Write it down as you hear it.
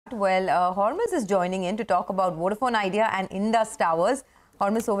Well, Hormaz is joining in to talk about Vodafone Idea and Indus Towers.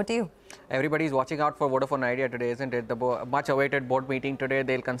 Hormaz, over to you. Everybody's watching out for Vodafone Idea today, isn't it? The much-awaited board meeting today.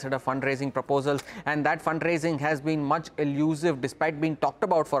 They'll consider fundraising proposals, and that fundraising has been much elusive despite being talked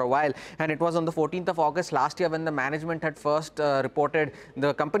about for a while. And it was on the 14th of August last year when the management had first reported,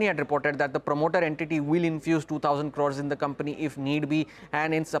 the company had reported that the promoter entity will infuse 2,000 crores in the company if need be.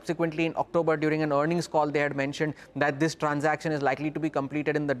 And subsequently in October, during an earnings call, they had mentioned that this transaction is likely to be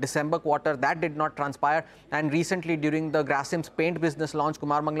completed in the December quarter. That did not transpire. And recently, during the Grasim's paint business launch,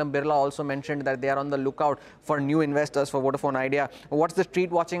 Kumar Mangalam Birla also mentioned that they are on the lookout for new investors for Vodafone Idea. What's the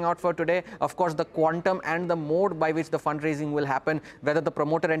street watching out for today? Of course, the quantum and the mode by which the fundraising will happen, whether the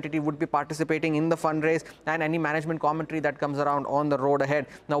promoter entity would be participating in the fundraise, and any management commentary that comes around on the road ahead.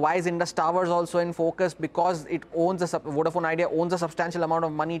 Now, why is Indus Towers also in focus? Because it owns Vodafone Idea owns a substantial amount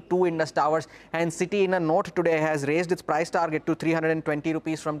of money to Indus Towers, and Citi in a note today has raised its price target to 320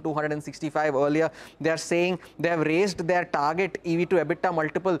 rupees from 265 earlier. They are saying they have raised their target EV to EBITDA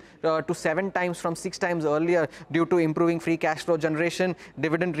multiple to 7 times from 6 times earlier due to improving free cash flow generation,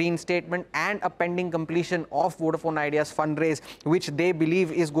 dividend reinstatement, and a pending completion of Vodafone Idea's fundraise, which they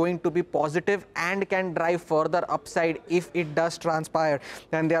believe is going to be positive and can drive further upside if it does transpire.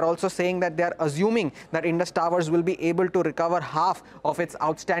 And they are also saying that they are assuming that Indus Towers will be able to recover half of its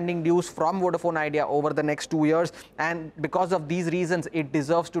outstanding dues from Vodafone Idea over the next 2 years. And because of these reasons, it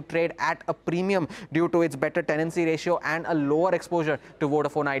deserves to trade at a premium due to its better tenancy ratio and a lower exposure to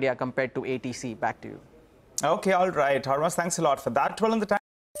Vodafone Idea compared to ATC. Back to you. Okay, all right. Hormaz, thanks a lot for that. Well, on the time.